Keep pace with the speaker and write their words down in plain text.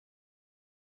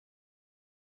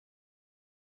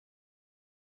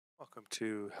Welcome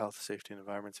to Health, Safety, and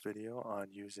Environment's video on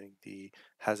using the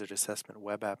Hazard Assessment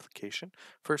web application.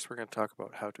 First, we're going to talk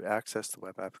about how to access the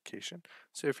web application.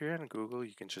 So if you're in Google,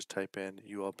 you can just type in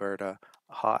Alberta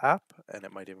HAWApp, and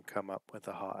it might even come up with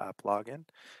a HAWApp login.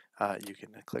 You can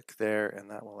click there, and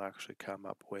that will actually come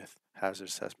up with Hazard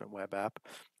Assessment web app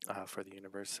for the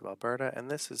University of Alberta.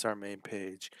 And this is our main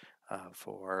page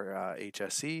for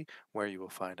HSE, where you will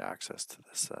find access to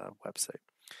this website.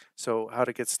 So how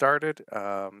to get started.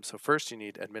 So first you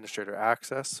need administrator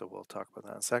access. So we'll talk about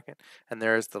that in a second. And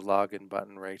there's the login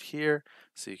button right here.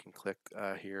 So you can click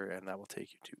here and that will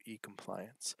take you to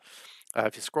e-compliance.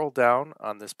 If you scroll down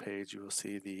on this page, you will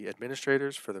see the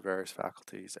administrators for the various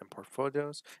faculties and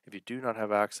portfolios. If you do not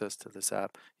have access to this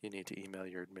app, you need to email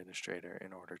your administrator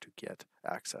in order to get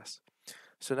access.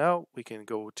 So now we can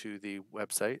go to the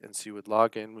website, and so you would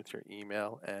log in with your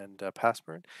email and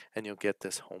password, and you'll get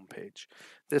this homepage.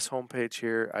 This homepage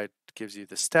here gives you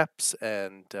the steps,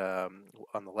 and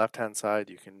on the left-hand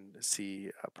side, you can see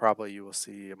probably you will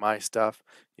see my stuff.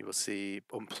 You will see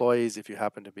employees if you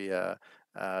happen to be a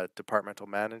departmental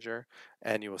manager,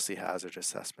 and you will see hazard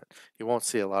assessment. You won't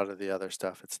see a lot of the other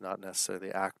stuff. It's not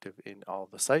necessarily active in all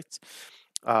the sites.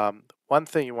 One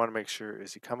thing you want to make sure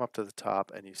is you come up to the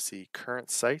top and you see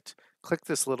current site. Click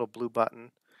this little blue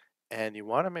button and you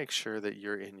want to make sure that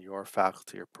you're in your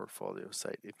faculty or portfolio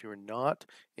site. If you're not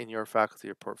in your faculty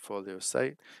or portfolio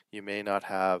site, you may not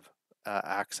have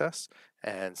access,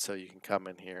 and so you can come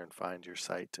in here and find your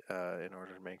site in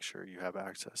order to make sure you have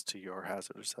access to your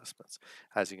hazard assessments.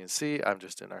 As you can see, I'm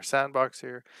just in our sandbox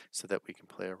here so that we can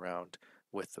play around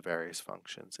with the various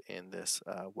functions in this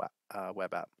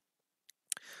web app.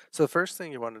 So the first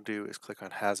thing you want to do is click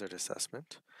on hazard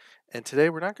assessment. And today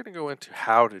we're not going to go into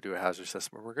how to do a hazard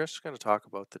assessment. We're just going to talk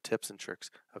about the tips and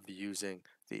tricks of using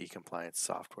the e-compliance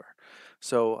software.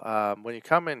 So when you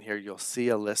come in here, you'll see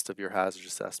a list of your hazard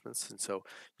assessments. And so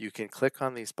you can click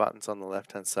on these buttons on the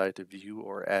left-hand side to view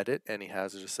or edit any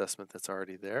hazard assessment that's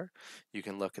already there. You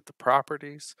can look at the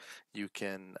properties. You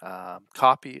can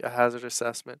copy a hazard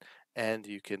assessment, and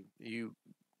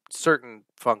certain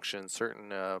functions,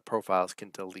 certain profiles can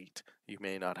delete. You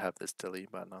may not have this delete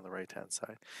button on the right hand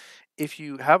side. If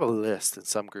you have a list, and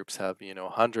some groups have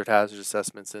 100 hazard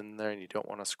assessments in there and you don't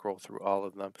want to scroll through all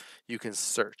of them, you can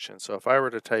search. And so if I were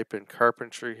to type in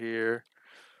carpentry here,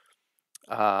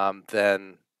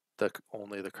 then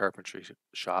only the carpentry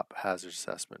shop hazard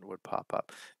assessment would pop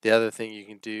up. The other thing you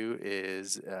can do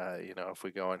is if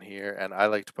we go in here, and I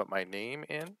like to put my name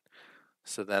in,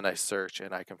 so then I search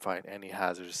and I can find any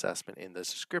hazard assessment in the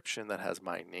description that has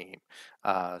my name,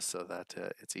 so that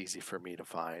it's easy for me to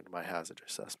find my hazard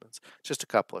assessments. Just a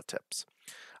couple of tips.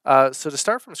 So to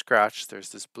start from scratch, there's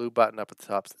this blue button up at the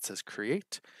top that says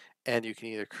create, and you can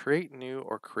either create new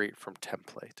or create from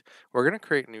template. We're going to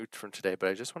create new from today, but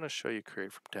I just want to show you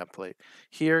create from template.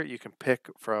 Here you can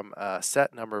pick from a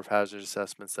set number of hazard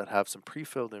assessments that have some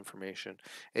pre-filled information.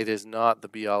 It is not the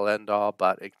be-all end-all,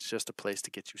 but it's just a place to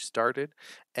get you started.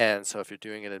 And so if you're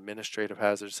doing an administrative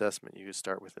hazard assessment, you can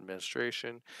start with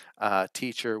administration.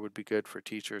 Teacher would be good for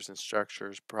teachers,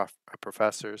 instructors,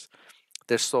 professors.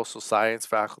 This social science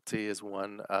faculty is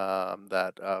one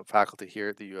that faculty here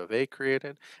at the U of A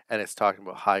created, and it's talking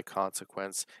about high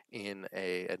consequence in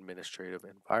a administrative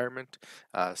environment.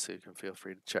 So you can feel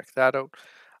free to check that out.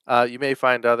 You may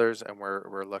find others, and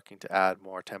we're looking to add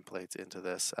more templates into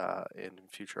this in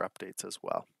future updates as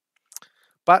well.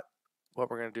 But what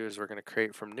we're going to do is we're going to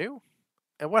create from new.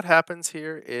 And what happens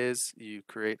here is you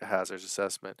create a hazard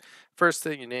assessment. First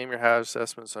thing, you name your hazard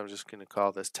assessment. So I'm just going to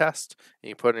call this test. And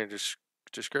you put in your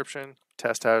description,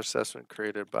 test hazard assessment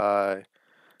created by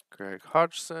Greg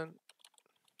Hodgson.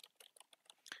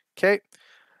 Okay.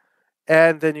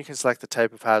 And then you can select the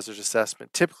type of hazard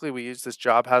assessment. Typically we use this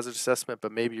job hazard assessment,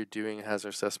 but maybe you're doing a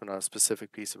hazard assessment on a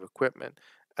specific piece of equipment,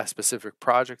 a specific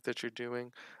project that you're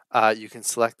doing. You can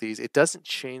select these. It doesn't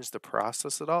change the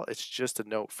process at all. It's just a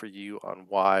note for you on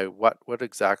what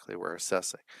exactly we're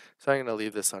assessing. So I'm going to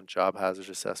leave this on job hazard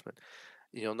assessment.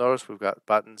 You'll notice we've got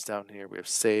buttons down here. We have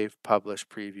save, publish,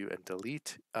 preview, and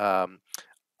delete.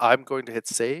 I'm going to hit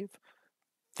save.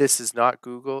 This is not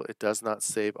Google. It does not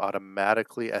save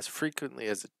automatically as frequently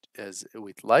as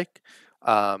we'd like.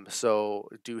 So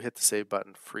do hit the save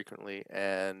button frequently,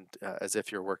 and as if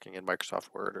you're working in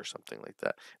Microsoft Word or something like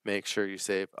that. Make sure you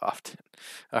save often.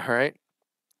 All right.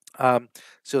 So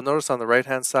you'll notice on the right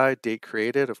hand side, date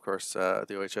created. Of course, the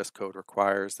OHS code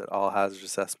requires that all hazard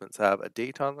assessments have a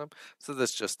date on them. So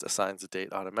this just assigns a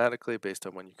date automatically based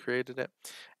on when you created it.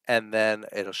 And then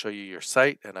it'll show you your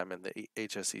site, and I'm in the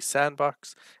HSE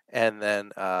sandbox. And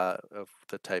then of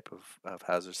the type of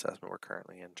hazard assessment we're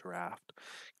currently in draft.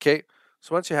 Okay,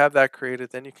 so once you have that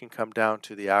created, then you can come down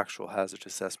to the actual hazard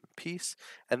assessment piece,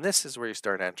 and this is where you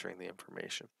start entering the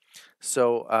information.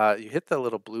 So you hit the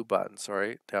little blue button,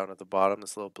 sorry, down at the bottom,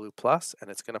 this little blue plus, and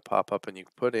it's going to pop up and you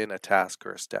put in a task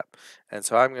or a step. And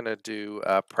so I'm going to do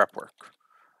prep work.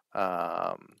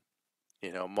 Um,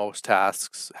 most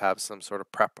tasks have some sort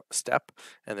of prep step,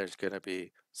 and there's going to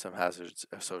be some hazards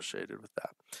associated with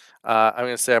that. I'm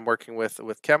going to say I'm working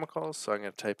with chemicals, so I'm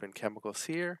going to type in chemicals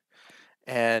here.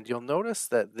 And you'll notice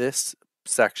that this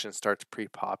section starts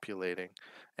pre-populating.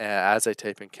 As I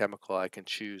type in chemical, I can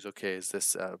choose, okay, is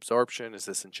this absorption, is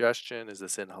this ingestion, is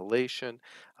this inhalation?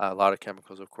 A lot of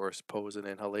chemicals, of course, pose an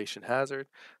inhalation hazard,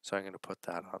 so I'm going to put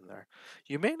that on there.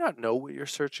 You may not know what you're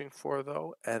searching for,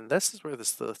 though, and this is where the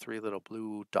three little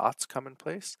blue dots come in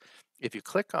place. If you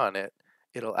click on it,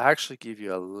 it'll actually give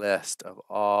you a list of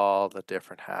all the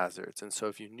different hazards. And so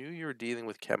if you knew you were dealing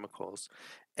with chemicals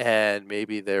and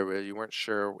maybe you weren't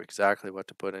sure exactly what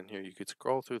to put in here, you could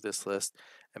scroll through this list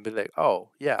and be like, oh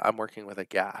yeah, I'm working with a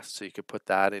gas, so you could put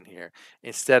that in here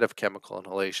instead of chemical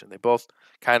inhalation. They both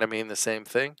kind of mean the same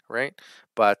thing, right?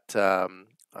 But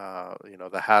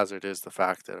the hazard is the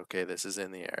fact that, okay, this is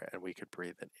in the air and we could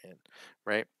breathe it in,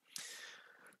 right?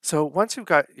 So once you've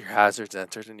got your hazards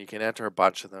entered, and you can enter a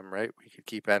bunch of them, right? We could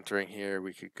keep entering here.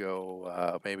 We could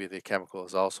go, maybe the chemical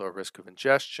is also a risk of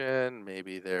ingestion.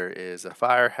 Maybe there is a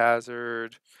fire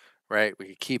hazard, right? We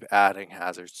could keep adding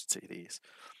hazards to these.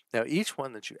 Now, each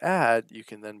one that you add, you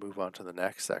can then move on to the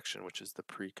next section, which is the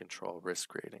pre-control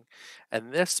risk rating.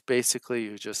 And this basically,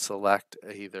 you just select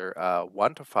either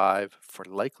 1 to 5 for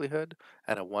likelihood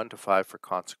and a 1 to 5 for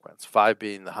consequence, 5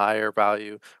 being the higher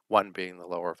value, 1 being the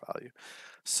lower value.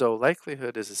 So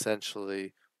likelihood is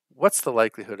essentially what's the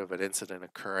likelihood of an incident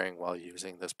occurring while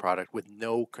using this product with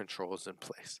no controls in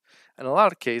place. In a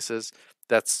lot of cases,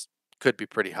 that's could be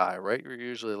pretty high, right? You're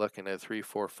usually looking at 3,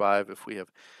 4, 5. If we have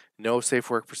no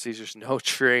safe work procedures, no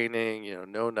training,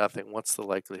 no nothing, what's the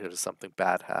likelihood of something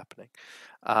bad happening?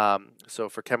 So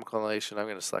for chemical inhalation, I'm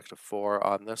going to select a 4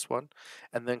 on this one.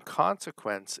 And then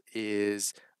consequence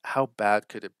is how bad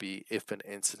could it be if an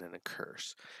incident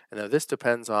occurs? And now this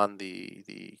depends on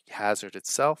the hazard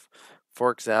itself.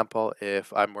 For example,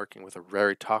 if I'm working with a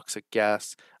very toxic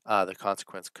gas, the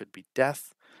consequence could be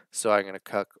death. So I'm going to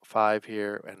cut 5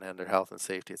 here, and under health and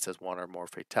safety, it says 1 or more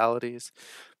fatalities.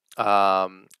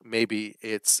 Maybe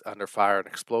it's under fire and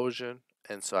explosion,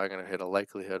 and so I'm going to hit a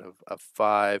likelihood of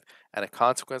 5 and a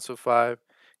consequence of 5.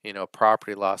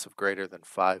 Property loss of greater than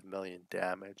 5 million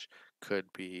damage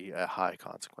could be a high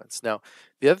consequence. Now,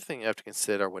 the other thing you have to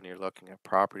consider when you're looking at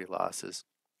property losses,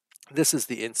 this is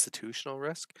the institutional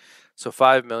risk. So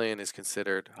 5 million is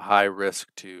considered high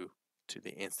risk to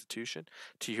the institution.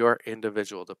 To your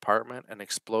individual department, an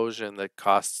explosion that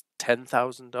costs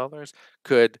 $10,000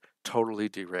 could totally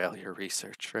derail your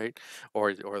research, right?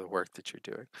 Or the work that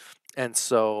you're doing. And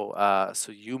so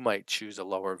you might choose a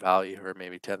lower value, or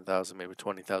maybe 10,000, maybe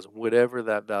 20,000, whatever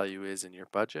that value is in your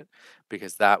budget,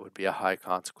 because that would be a high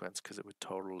consequence because it would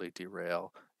totally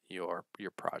derail your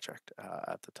project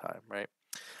at the time, right?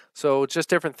 So just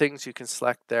different things you can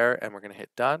select there, and we're going to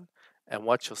hit done. And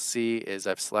what you'll see is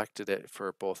I've selected it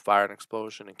for both fire and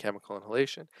explosion and chemical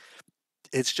inhalation.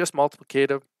 It's just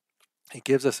multiplicative. It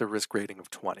gives us a risk rating of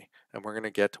 20, and we're going to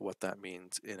get to what that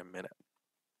means in a minute.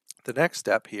 The next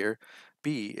step here,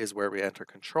 B, is where we enter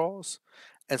controls.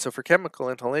 And so for chemical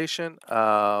inhalation,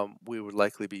 we would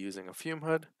likely be using a fume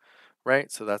hood, right?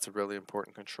 So that's a really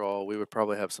important control. We would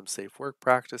probably have some safe work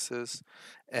practices.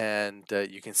 And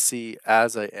you can see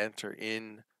as I enter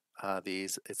in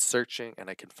these, it's searching and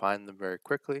I can find them very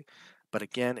quickly. But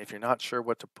again, if you're not sure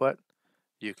what to put,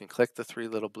 you can click the 3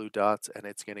 little blue dots and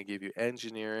it's going to give you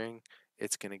engineering,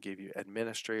 it's going to give you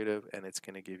administrative, and it's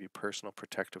going to give you personal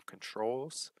protective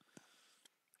controls.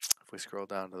 If we scroll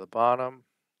down to the bottom,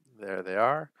 there they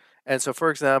are. And so for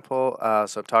example,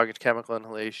 so I'm talking chemical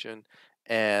inhalation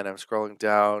and I'm scrolling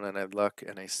down and I look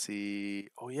and I see,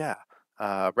 oh yeah,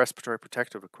 respiratory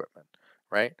protective equipment,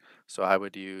 right? So I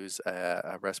would use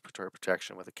a respiratory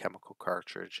protection with a chemical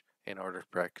cartridge in order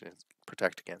to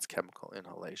protect against chemical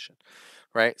inhalation,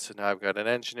 right? So now I've got an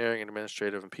engineering,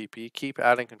 administrative, and PPE. Keep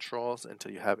adding controls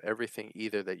until you have everything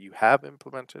either that you have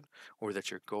implemented or that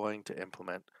you're going to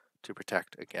implement to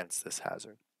protect against this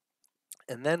hazard.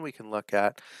 And then we can look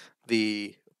at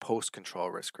the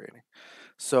post-control risk rating.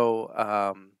 So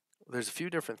there's a few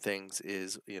different things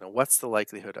is, what's the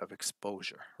likelihood of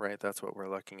exposure, right? That's what we're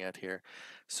looking at here.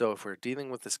 So if we're dealing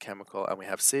with this chemical and we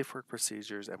have safe work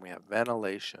procedures and we have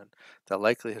ventilation, the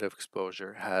likelihood of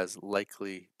exposure has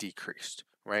likely decreased,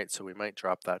 right? So we might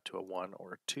drop that to a 1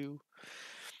 or a 2.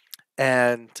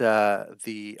 And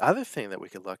the other thing that we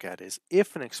could look at is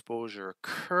if an exposure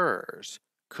occurs,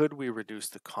 could we reduce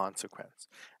the consequence?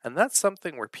 And that's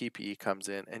something where PPE comes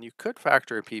in, and you could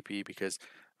factor in PPE because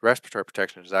respiratory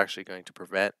protection is actually going to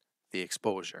prevent the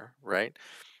exposure, right?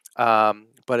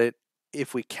 But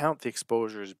if we count the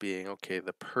exposure as being, okay,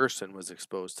 the person was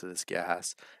exposed to this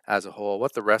gas as a whole,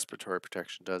 what the respiratory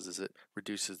protection does is it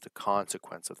reduces the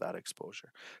consequence of that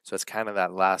exposure. So it's kind of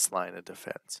that last line of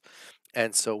defense.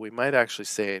 And so we might actually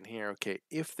say in here, okay,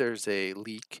 if there's a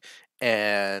leak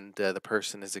and the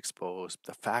person is exposed,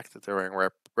 the fact that they're wearing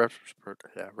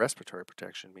respiratory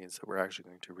protection means that we're actually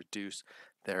going to reduce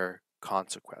their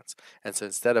consequence. And so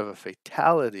instead of a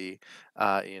fatality,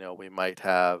 we might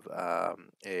have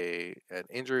an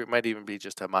injury. It might even be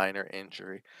just a minor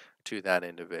injury to that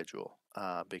individual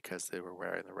because they were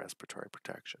wearing the respiratory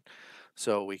protection.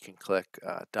 So we can click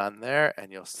done there,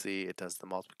 and you'll see it does the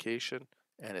multiplication,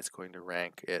 and it's going to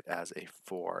rank it as a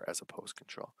 4 as a post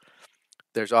control.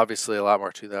 There's obviously a lot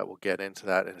more to that. We'll get into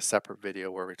that in a separate video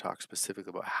where we talk specifically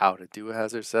about how to do a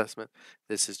hazard assessment.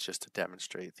 This is just to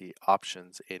demonstrate the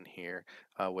options in here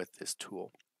with this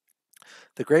tool.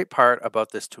 The great part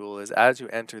about this tool is as you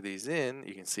enter these in,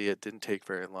 you can see it didn't take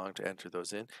very long to enter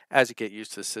those in. As you get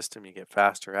used to the system, you get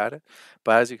faster at it.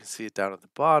 But as you can see it down at the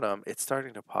bottom, it's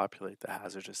starting to populate the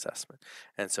hazard assessment.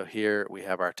 And so here we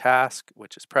have our task,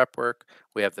 which is prep work.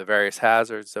 We have the various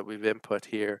hazards that we've input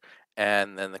here,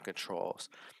 and then the controls.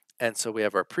 And so we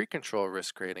have our pre-control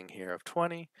risk rating here of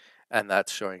 20, and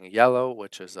that's showing yellow,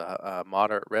 which is a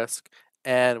moderate risk.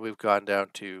 And we've gone down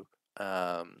to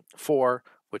 4,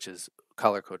 which is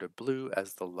color-coded blue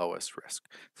as the lowest risk.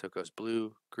 So it goes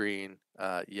blue, green,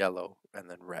 yellow, and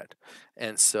then red.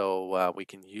 And so we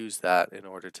can use that in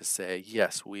order to say,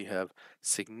 yes, we have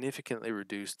significantly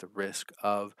reduced the risk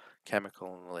of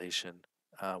chemical inhalation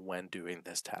when doing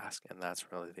this task. And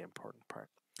that's really the important part.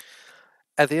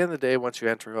 At the end of the day, once you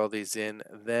enter all these in,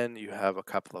 then you have a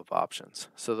couple of options.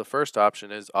 So the first option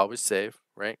is always save,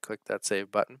 right? Click that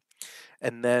save button.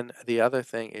 And then the other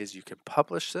thing is you can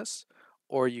publish this,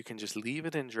 or you can just leave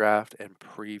it in draft and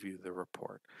preview the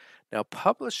report. Now,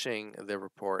 publishing the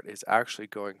report is actually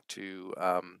going to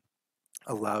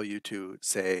allow you to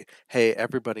say, hey,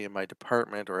 everybody in my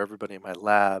department or everybody in my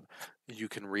lab, you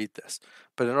can read this.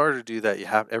 But in order to do that,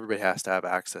 everybody has to have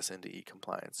access into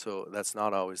e-compliance. So that's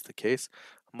not always the case.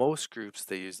 Most groups,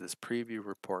 they use this preview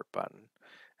report button.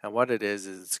 And what it is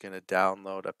it's going to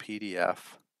download a PDF.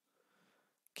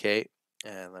 Okay,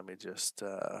 and let me just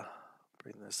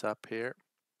bring this up here.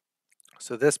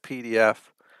 So this PDF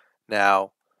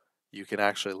now, you can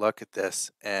actually look at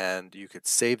this and you could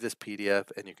save this PDF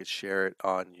and you could share it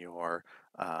on your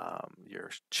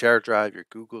share drive, your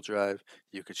Google Drive.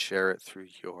 You could share it through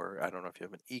your, I don't know if you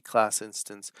have an e-class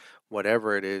instance,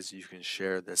 whatever it is, you can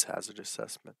share this hazard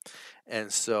assessment.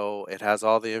 And so it has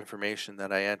all the information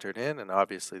that I entered in, and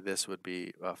obviously this would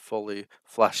be fully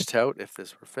fleshed out if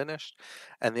this were finished.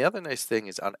 And the other nice thing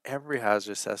is on every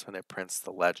hazard assessment, it prints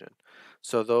the legend.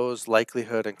 So those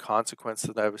likelihood and consequence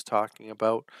that I was talking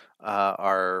about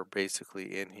are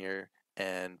basically in here,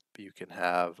 and you can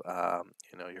have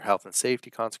your health and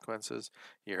safety consequences,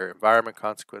 your environment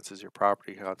consequences, your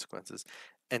property consequences,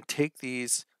 and take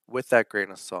these with that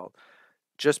grain of salt.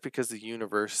 Just because the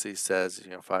university says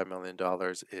 $5 million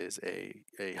is a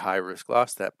high risk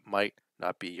loss, that might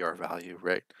not be your value,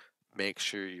 right? Make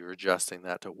sure you're adjusting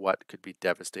that to what could be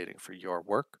devastating for your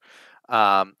work.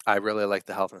 I really like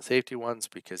the health and safety ones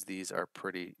because these are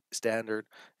pretty standard.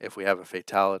 If we have a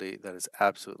fatality, that is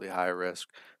absolutely high risk.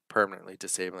 Permanently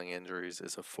disabling injuries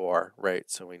is a 4, right?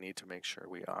 So we need to make sure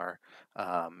we are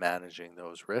managing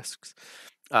those risks.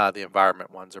 The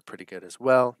environment ones are pretty good as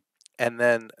well. And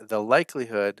then the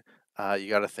likelihood, you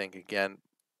got to think again,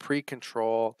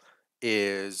 pre-control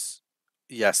is,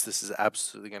 yes, this is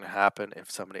absolutely going to happen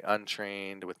if somebody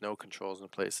untrained with no controls in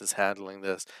place is handling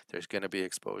this, there's going to be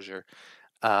exposure.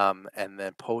 And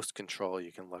then post-control,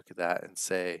 you can look at that and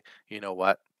say, you know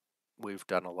what, we've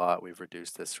done a lot, we've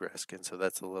reduced this risk. And so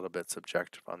that's a little bit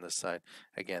subjective on this side.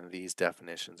 Again, these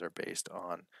definitions are based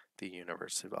on the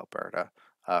University of Alberta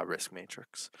risk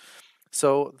matrix.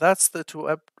 So that's the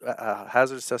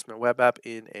hazard assessment web app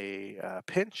in a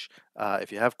pinch.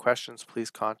 If you have questions,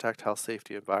 please contact Health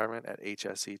Safety Environment at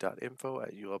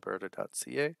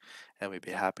hse.info@ualberta.ca, and we'd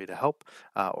be happy to help,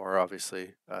 or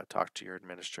obviously talk to your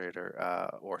administrator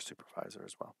or supervisor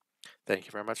as well. Thank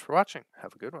you very much for watching.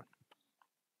 Have a good one.